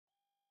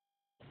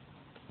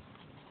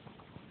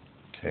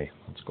Hey,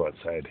 let's go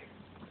outside.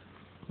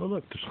 Oh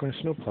look, there's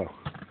my snowplow.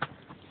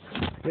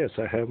 Yes,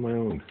 I have my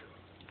own.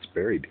 It's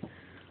buried.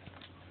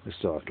 I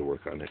still have to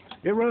work on it.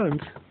 It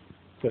runs,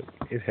 but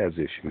it has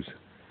issues.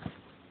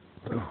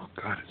 Oh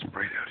God, it's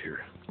bright out here.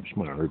 There's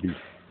my RV.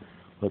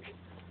 Look,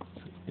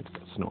 it's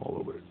got snow all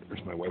over it.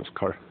 There's my wife's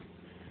car.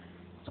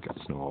 It's got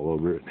snow all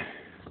over it.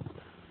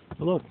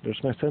 Oh look,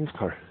 there's my son's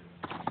car.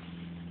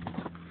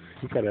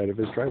 He got out of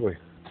his driveway.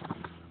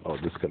 Oh,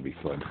 this is gonna be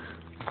fun.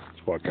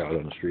 Let's walk out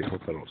on the street.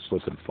 Hope I don't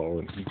slip and fall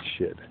and eat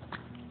shit.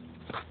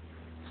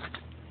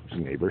 There's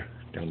a neighbor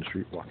down the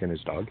street walking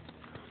his dog.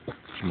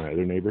 There's my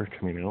other neighbor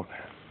coming out.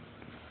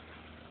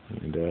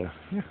 And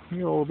yeah, we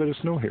got a little bit of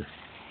snow here.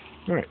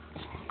 All right,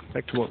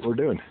 back to what we're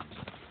doing.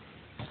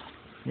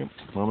 Yep,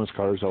 Mama's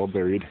car is all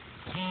buried.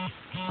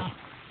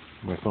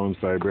 My phone's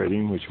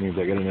vibrating, which means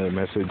I get another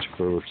message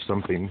for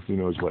something. Who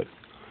knows what?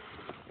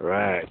 All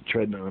right,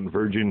 treading on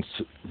virgin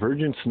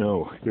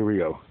snow. Here we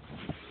go.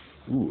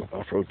 Ooh,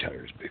 off-road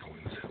tires, big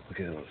ones. Look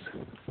at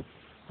those.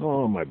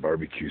 Oh, my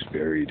barbecue's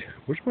buried.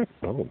 Where's my...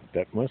 Oh,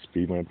 that must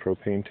be my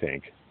propane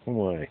tank. Oh,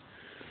 my.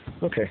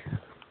 Okay.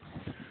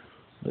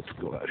 Let's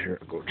go out here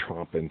and go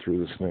tromping through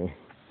the snow.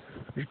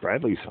 There's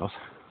Bradley's house.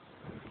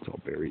 It's all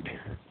buried.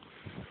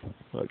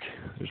 Look,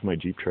 there's my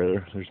Jeep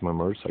trailer. There's my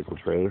motorcycle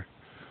trailer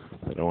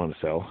that I want to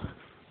sell.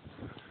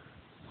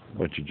 A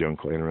bunch of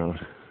junk laying around.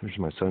 There's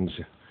my son's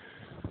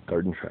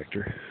garden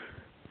tractor.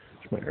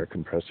 There's my air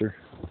compressor.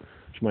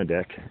 There's my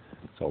deck.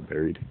 It's all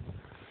buried.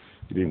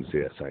 You didn't see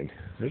that sign.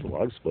 There's a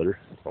log splitter.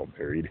 It's all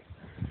buried.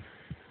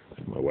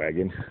 There's my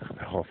wagon.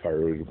 I haul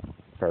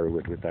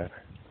firewood with that.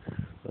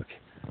 Look,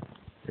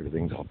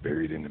 everything's all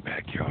buried in the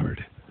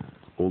backyard.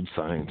 Old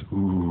signs.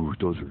 Ooh,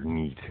 those are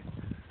neat.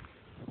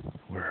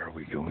 Where are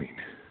we going?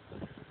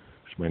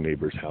 There's my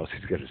neighbor's house.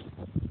 He's got his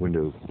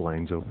window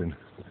blinds open.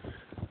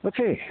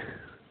 Okay.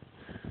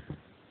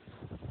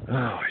 Oh,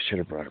 I should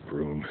have brought a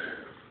broom.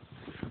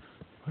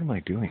 What am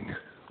I doing?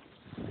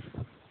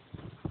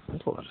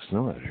 There's a lot of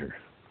snow out here.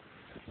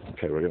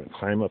 Okay, we're going to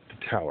climb up the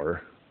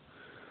tower.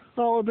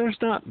 Oh, there's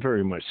not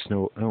very much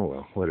snow. Oh,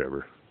 well,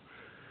 whatever.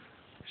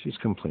 She's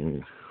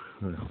complaining.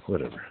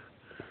 Whatever.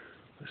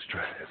 Let's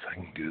try this. I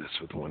can do this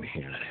with one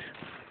hand.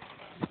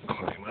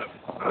 Climb up.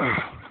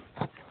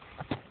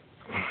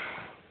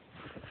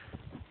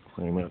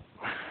 Climb up.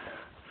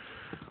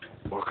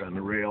 Walk on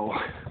the rail.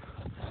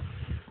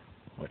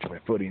 Watch my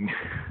footing.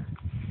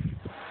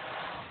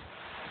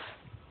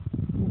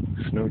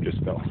 Snow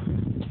just fell.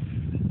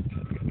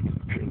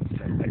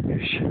 Sound like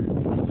fish.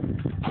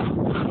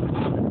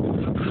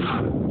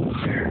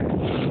 There.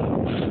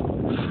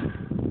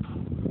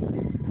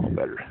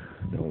 Better.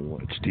 Now we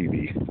watch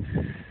TV.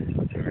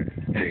 Alright,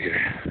 take it.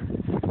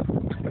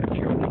 Back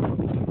here.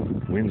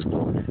 Wind's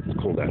blowing. It's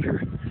cold out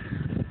here.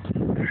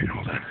 Alright,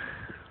 hold on.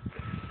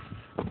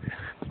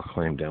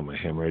 Climb down my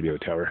ham radio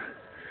tower.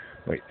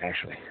 Wait,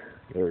 actually,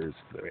 there's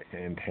the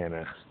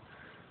antenna.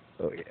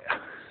 Oh yeah,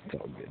 it's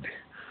all good.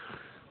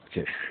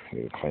 Okay, I'm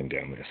going to climb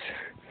down this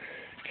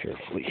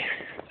carefully.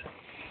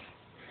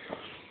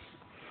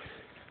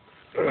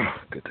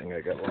 Good thing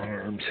I got long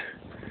arms.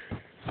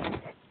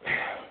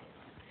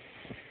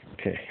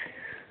 Okay,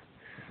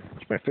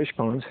 it's my fish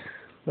ponds.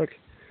 Look,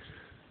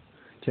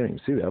 can't even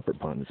see the upper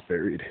pond. It's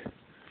buried.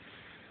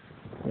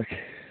 Look,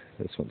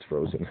 this one's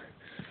frozen.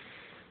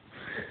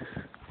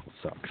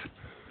 Sucks.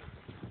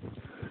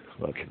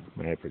 Look,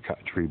 my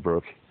apricot tree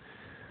broke.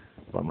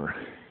 Bummer.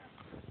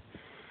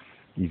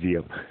 Easy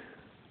up.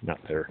 Not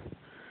there.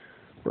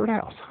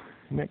 Birdhouse.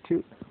 Isn't that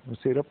cute? Want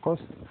to see it up close?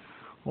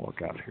 I'll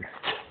walk out here.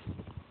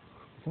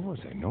 What was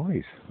that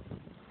noise?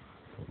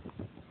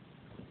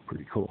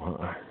 Pretty cool,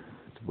 huh?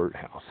 It's a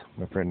birdhouse.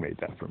 My friend made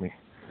that for me.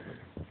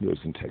 He lives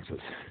in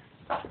Texas.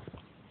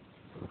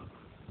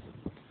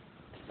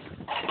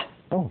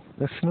 Oh,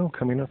 there's snow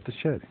coming off the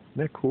shed. Isn't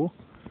that cool?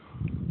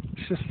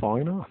 It's just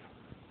falling off.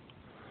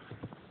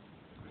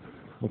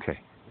 Okay.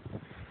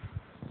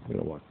 I'm going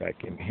to walk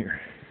back in here.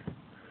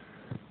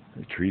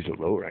 The trees are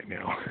low right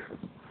now.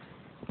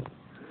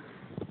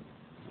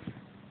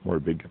 More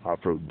big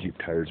off-road Jeep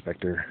tires back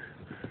there.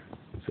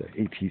 It's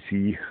an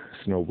ATC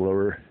snow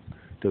blower.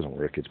 It doesn't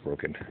work, it's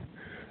broken.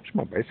 There's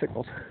my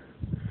bicycles.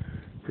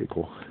 Pretty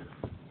cool.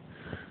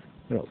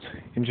 What else?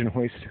 Engine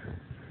hoist.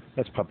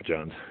 That's Papa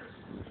John's.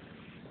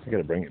 I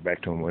gotta bring it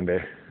back to him one day.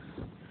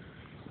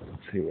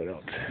 Let's see what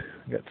else.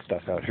 I got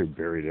stuff out here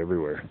buried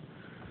everywhere.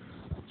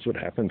 That's what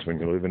happens when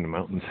you live in the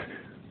mountains.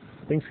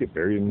 Things get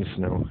buried in the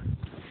snow.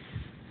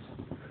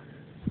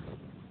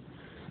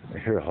 I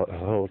hear a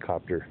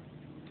helicopter.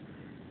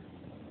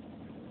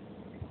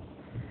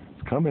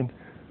 It's coming.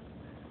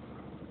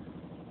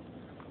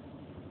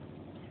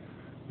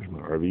 There's my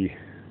RV.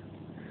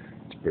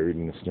 It's buried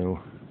in the snow.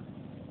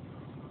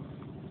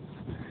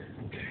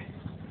 Okay.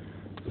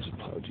 There's a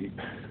plow Jeep.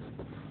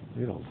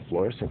 Look at all the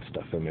fluorescent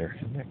stuff in there.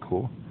 Isn't that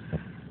cool?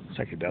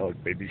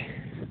 Psychedelic, baby.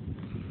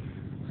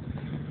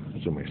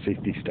 So my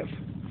safety stuff.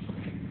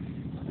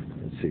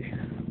 Let's see.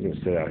 I'm going to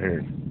sit out here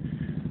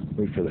and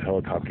wait for the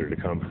helicopter to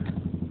come.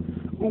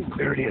 Oh,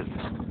 there it is.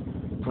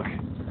 Look.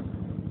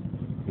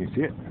 You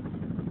see it?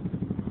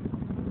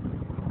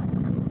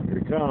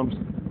 comes.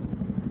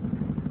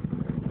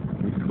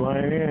 He's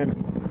flying in.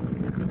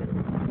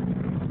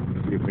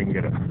 See if we can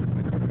get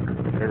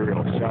an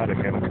aerial shot of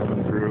him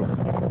coming through.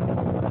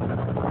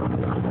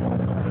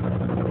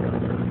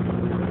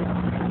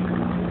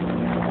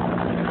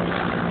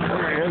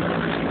 There he is.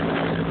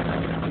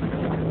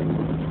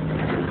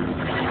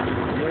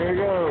 There he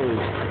goes.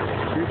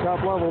 Treetop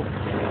level.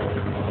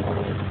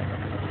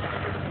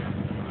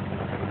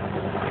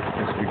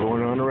 Must be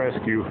going on a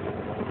rescue.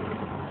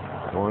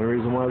 The only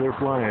reason why they're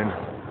flying.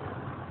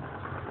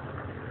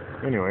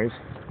 Anyways,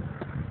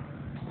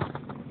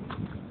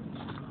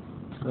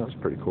 that's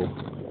pretty cool.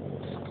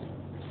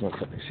 Not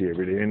something you see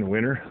every day in the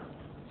winter.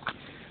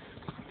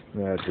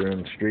 That's here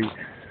in the street.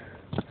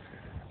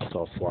 It's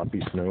all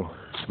sloppy snow,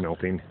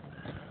 melting.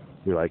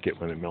 We like it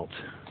when it melts.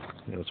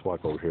 Yeah, let's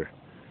walk over here.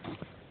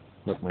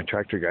 Look, my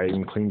tractor guy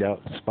even cleaned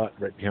out the spot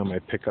right behind my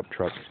pickup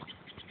truck.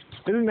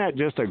 Isn't that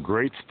just a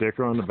great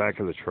sticker on the back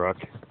of the truck?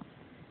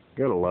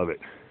 Gotta love it.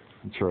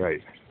 That's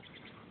right.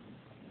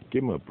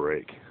 Give them a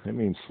break. That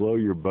means slow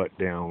your butt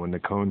down when the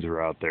cones are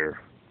out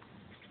there.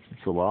 It's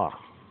the law.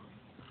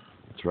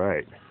 That's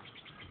right.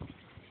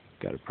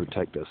 Got to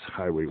protect us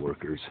highway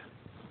workers.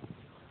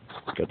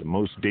 Got the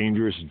most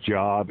dangerous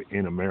job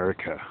in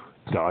America,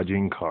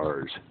 dodging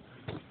cars.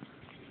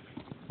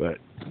 But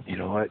you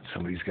know what?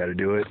 Somebody's got to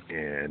do it,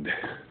 and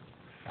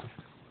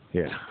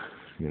yeah,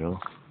 you know,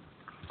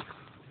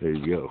 there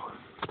you go.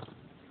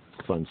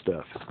 Fun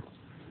stuff.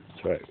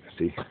 That's right.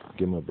 See,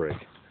 give them a break.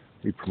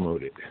 We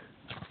promote it.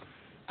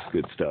 It's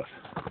good stuff.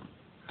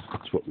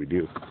 That's what we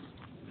do.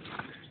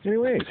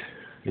 Anyways,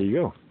 there you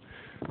go.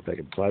 Back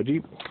at the plow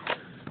Jeep.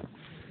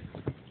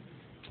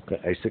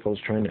 Got icicles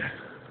trying to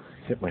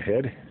hit my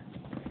head.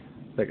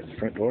 Back at the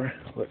front door.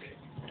 Look.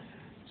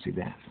 See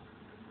that?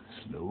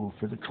 Slow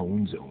for the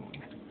cone zone.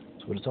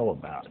 That's what it's all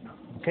about.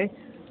 Okay?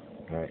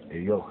 Alright, there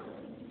you go.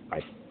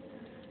 Bye.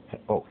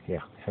 Oh,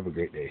 yeah. Have a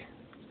great day.